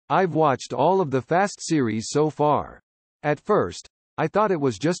I've watched all of the Fast series so far. At first, I thought it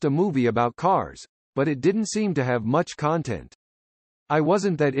was just a movie about cars, but it didn't seem to have much content. I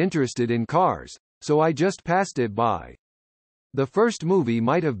wasn't that interested in cars, so I just passed it by. The first movie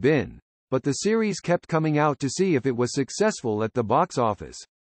might have been, but the series kept coming out to see if it was successful at the box office.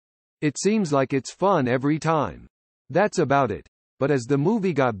 It seems like it's fun every time. That's about it. But as the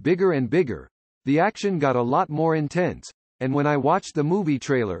movie got bigger and bigger, the action got a lot more intense, and when I watched the movie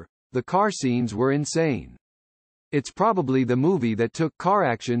trailer, the car scenes were insane. It's probably the movie that took car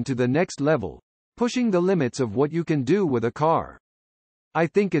action to the next level, pushing the limits of what you can do with a car. I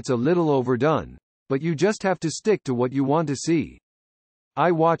think it's a little overdone, but you just have to stick to what you want to see.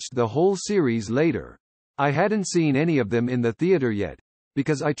 I watched the whole series later. I hadn't seen any of them in the theater yet,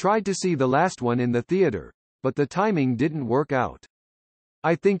 because I tried to see the last one in the theater, but the timing didn't work out.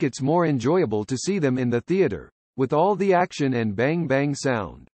 I think it's more enjoyable to see them in the theater, with all the action and bang-bang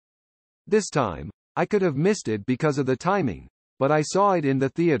sound. This time, I could have missed it because of the timing, but I saw it in the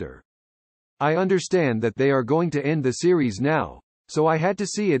theater. I understand that they are going to end the series now, so I had to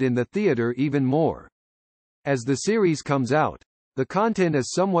see it in the theater even more. As the series comes out, the content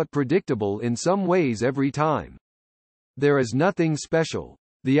is somewhat predictable in some ways every time. There is nothing special.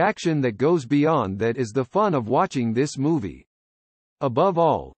 The action that goes beyond that is the fun of watching this movie. Above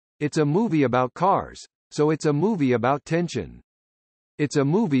all, it's a movie about cars, so it's a movie about tension. It's a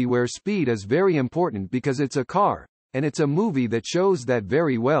movie where speed is very important because it's a car, and it's a movie that shows that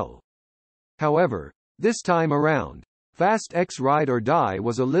very well. However, this time around, Fast X Ride or Die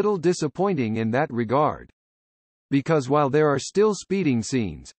was a little disappointing in that regard. Because while there are still speeding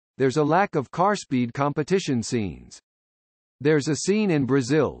scenes, there's a lack of car speed competition scenes. There's a scene in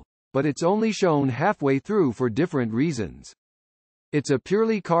Brazil, but it's only shown halfway through for different reasons. It's a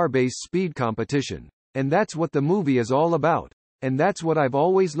purely car-based speed competition, and that's what the movie is all about, and that's what I've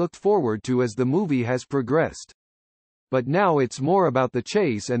always looked forward to as the movie has progressed. But now it's more about the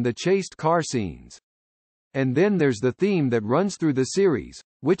chase and the chased car scenes. And then there's the theme that runs through the series,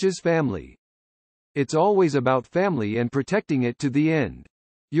 which is family. It's always about family and protecting it to the end.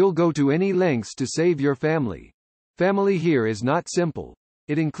 You'll go to any lengths to save your family. Family here is not simple.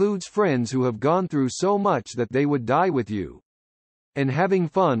 It includes friends who have gone through so much that they would die with you. And having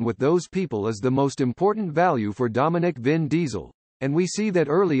fun with those people is the most important value for Dominic Vin Diesel, and we see that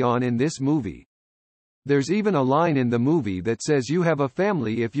early on in this movie. There's even a line in the movie that says you have a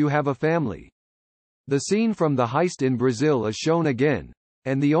family if you have a family. The scene from the heist in Brazil is shown again,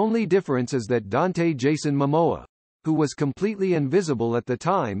 and the only difference is that Dante Jason Momoa, who was completely invisible at the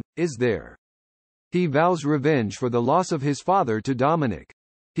time, is there. He vows revenge for the loss of his father to Dominic.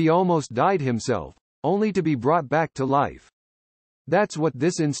 He almost died himself, only to be brought back to life. That's what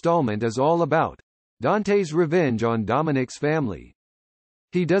this installment is all about, Dante's revenge on Dominic's family.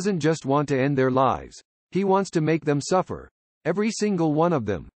 He doesn't just want to end their lives, he wants to make them suffer. Every single one of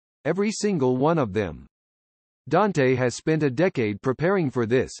them. Every single one of them. Dante has spent a decade preparing for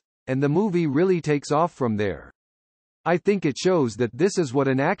this, and the movie really takes off from there. I think it shows that this is what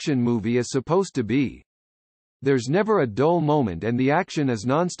an action movie is supposed to be. There's never a dull moment and the action is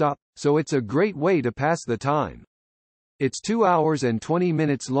non-stop, so it's a great way to pass the time. It's 2 hours and 20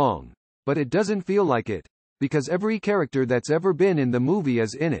 minutes long, but it doesn't feel like it, because every character that's ever been in the movie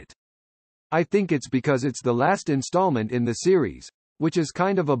is in it. I think it's because it's the last installment in the series, which is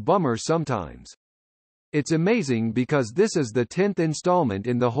kind of a bummer sometimes. It's amazing because this is the 10th installment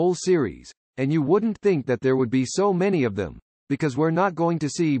in the whole series, and you wouldn't think that there would be so many of them, because we're not going to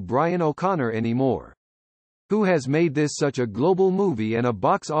see Brian O'Connor anymore. Who has made this such a global movie and a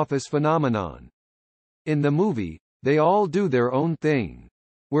box office phenomenon? In the movie, they all do their own thing.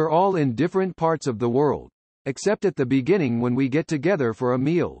 We're all in different parts of the world, except at the beginning when we get together for a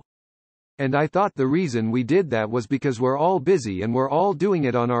meal. And I thought the reason we did that was because we're all busy and we're all doing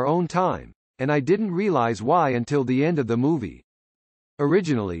it on our own time, and I didn't realize why until the end of the movie.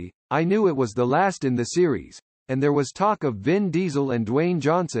 Originally, I knew it was the last in the series, and there was talk of Vin Diesel and Dwayne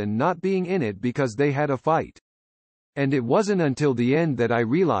Johnson not being in it because they had a fight. And it wasn't until the end that I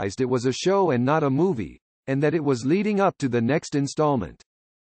realized it was a show and not a movie, and that it was leading up to the next installment.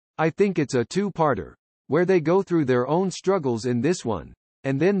 I think it's a two-parter, where they go through their own struggles in this one,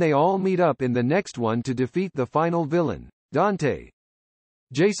 and then they all meet up in the next one to defeat the final villain, Dante.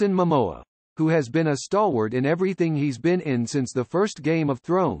 Jason Momoa, who has been a stalwart in everything he's been in since the first Game of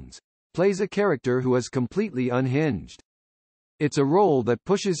Thrones, plays a character who is completely unhinged. It's a role that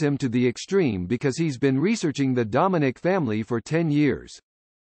pushes him to the extreme because he's been researching the Dominic family for 10 years.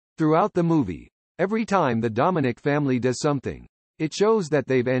 Throughout the movie, every time the Dominic family does something, it shows that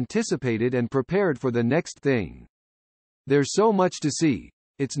they've anticipated and prepared for the next thing. There's so much to see,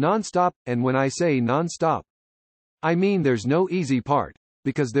 It's non-stop, and when I say non-stop, I mean there's no easy part,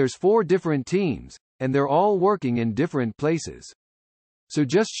 because there's 4 different teams, and they're all working in different places. So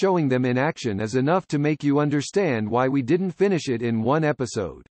just showing them in action is enough to make you understand why we didn't finish it in one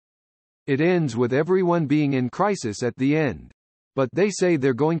episode. It ends with everyone being in crisis at the end. But they say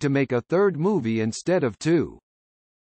they're going to make a 3rd movie instead of 2.